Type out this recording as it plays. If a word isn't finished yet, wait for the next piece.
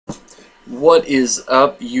What is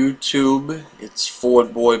up, YouTube? It's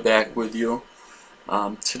Ford Boy back with you.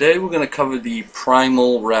 Today we're going to cover the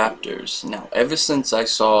Primal Raptors. Now, ever since I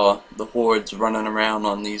saw the hordes running around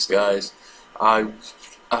on these guys, I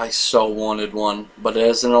so wanted one. But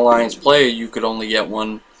as an Alliance player, you could only get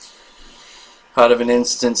one out of an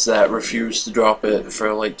instance that refused to drop it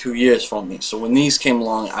for like 2 years for me. So when these came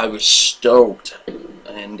along, I was stoked,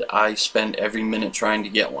 and I spent every minute trying to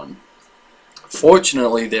get one.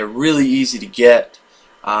 Fortunately, they're really easy to get.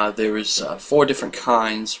 There is 4 different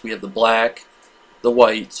kinds. We have the black, the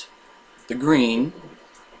white, the green,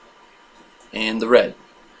 and the red.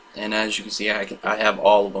 And as you can see, I have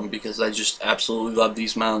all of them because I just absolutely love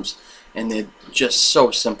these mounts, and they're just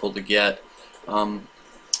so simple to get.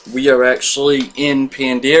 We are actually in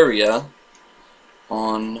Pandaria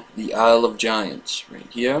on the Isle of Giants right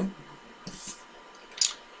here,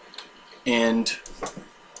 and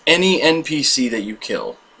any NPC that you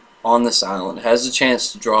kill on this island has a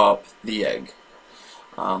chance to drop the egg.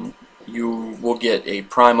 You will get a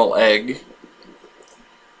primal egg,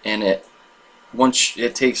 and it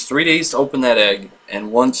takes 3 days to open that egg,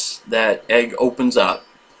 and once that egg opens up,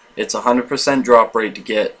 it's 100% drop rate to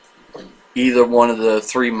get either one of the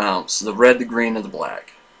 3 mounts, the red, the green, or the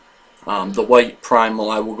black. The white primal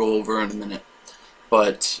I will go over in a minute,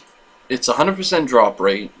 but it's 100% drop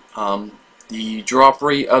rate. The drop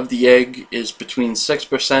rate of the egg is between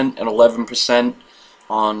 6% and 11%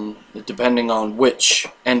 depending on which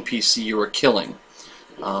NPC you are killing.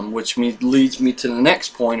 Which leads me to the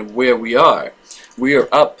next point of where we are. We are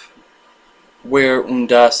up where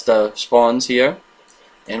Undasta spawns here,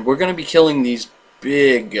 and we're going to be killing these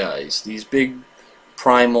big guys, these big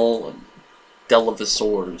primal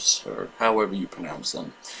dinosaurs, or however you pronounce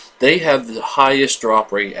them. They have the highest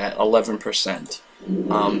drop rate at 11%.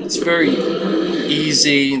 It's very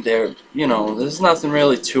easy. There's nothing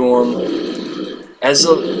really to them. As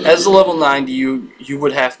a level 90, you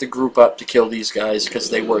would have to group up to kill these guys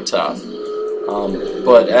because they were tough.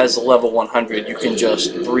 But as a level 100, you can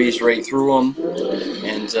just breeze right through them,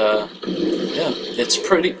 and yeah,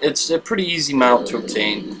 it's a pretty easy mount to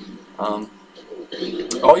obtain.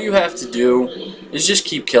 All you have to do is just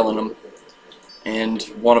keep killing them, and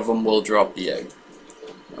one of them will drop the egg.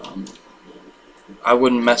 I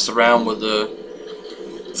wouldn't mess around with the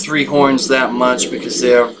 3 horns that much because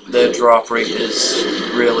their drop rate is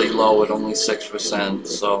really low at only 6%.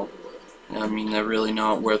 So I mean, they're really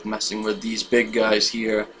not worth messing with. These big guys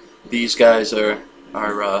here, these guys are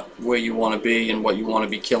where you want to be and what you want to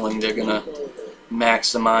be killing. They're gonna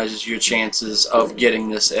maximize your chances of getting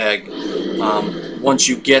this egg. Once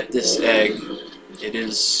you get this egg,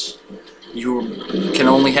 you can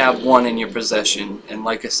only have one in your possession, and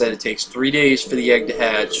like I said, it takes 3 days for the egg to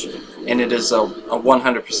hatch, and it is a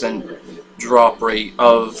 100% drop rate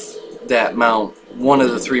of that mount, one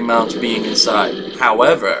of the 3 mounts being inside.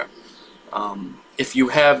 However, if you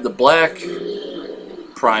have the Black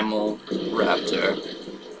Primal Raptor,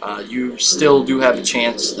 you still do have a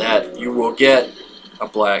chance that you will get a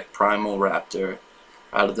Black Primal Raptor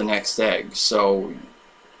out of the next egg. So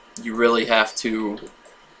you really have to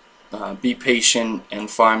be patient and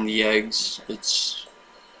farm the eggs. It's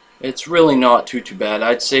really not too bad.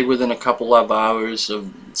 I'd say within a couple of hours of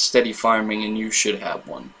steady farming and you should have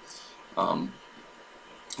one.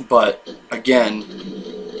 But again,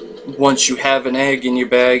 once you have an egg in your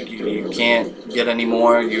bag, you can't get any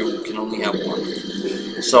more. You can only have one.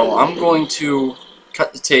 So I'm going to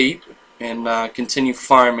cut the tape and continue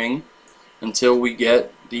farming until we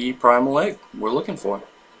get the primal egg we're looking for.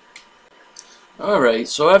 Alright,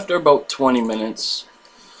 so after about 20 minutes,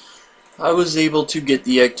 I was able to get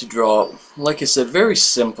the egg to drop. Like I said, very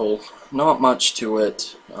simple, not much to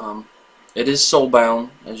it. It is soulbound,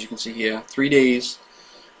 as you can see here. 3 days.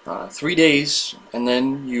 3 days, and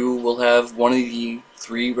then you will have one of the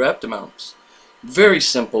 3 raptor mounts. Very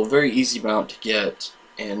simple, very easy mount to get,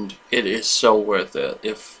 and it is so worth it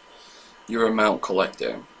if you're a mount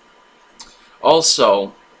collector.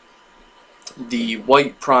 Also, the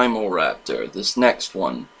white primal raptor, this next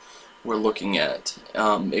one we're looking at,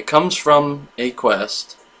 it comes from a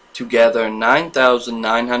quest to gather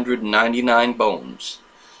 9,999 bones,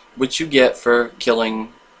 which you get for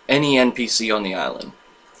killing any NPC on the island.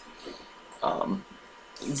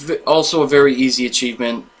 Also a very easy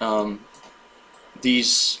achievement.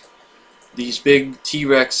 These big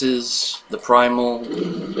T-Rexes, the primal,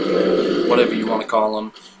 whatever you want to call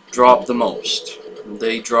them, drop the most.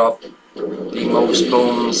 They drop the most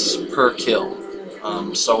bones per kill.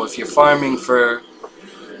 So if you're farming for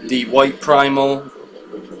the white primal,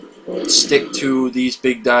 stick to these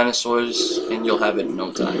big dinosaurs and you'll have it in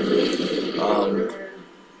no time.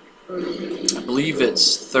 I believe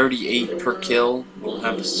it's 38 per kill. We'll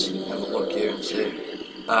have to have a look here and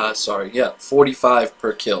see. Sorry, yeah, 45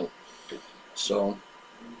 per kill. So,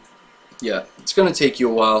 yeah, it's going to take you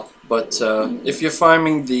a while. But if you're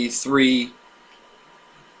farming the 3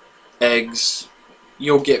 eggs,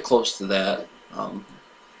 you'll get close to that.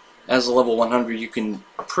 As a level 100, you can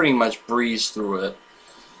pretty much breeze through it.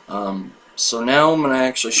 So now I'm going to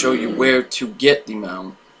actually show you where to get the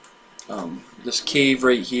mount. This cave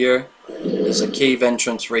right here is a cave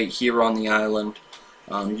entrance right here on the island.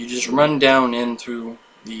 You just run down in through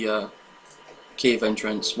the cave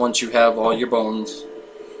entrance once you have all your bones.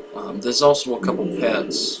 There's also a couple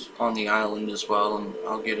pets on the island as well, and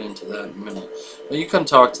I'll get into that in a minute. But you come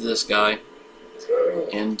talk to this guy,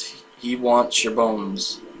 and he wants your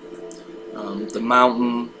bones. The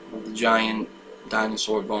mountain of the giant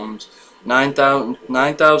dinosaur bones,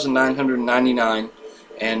 9,999,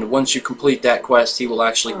 and once you complete that quest, he will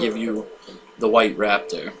actually give you the white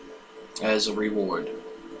raptor as a reward.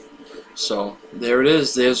 So there it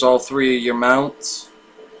is. There's all 3 of your mounts,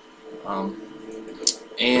 and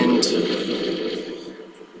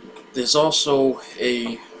there's also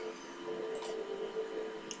a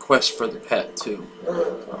quest for the pet too.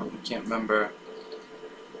 I can't remember.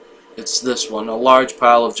 It's this one, a large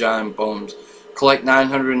pile of giant bones. Collect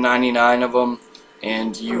 999 of them,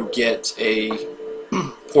 and you get a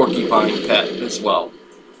porcupine pet as well.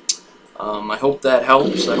 I hope that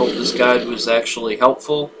helps. I hope this guide was actually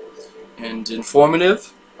helpful and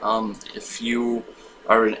informative. If you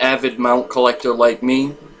are an avid mount collector like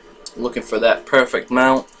me, looking for that perfect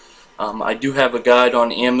mount, I do have a guide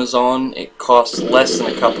on Amazon. It costs less than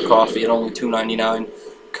a cup of coffee at only $2.99,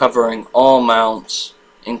 covering all mounts,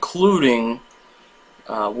 including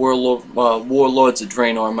Warlords of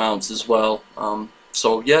Draenor mounts as well.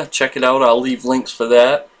 So yeah, check it out. I'll leave links for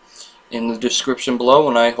that in the description below,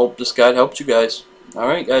 and I hope this guide helped you guys.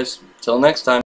 Alright guys, till next time.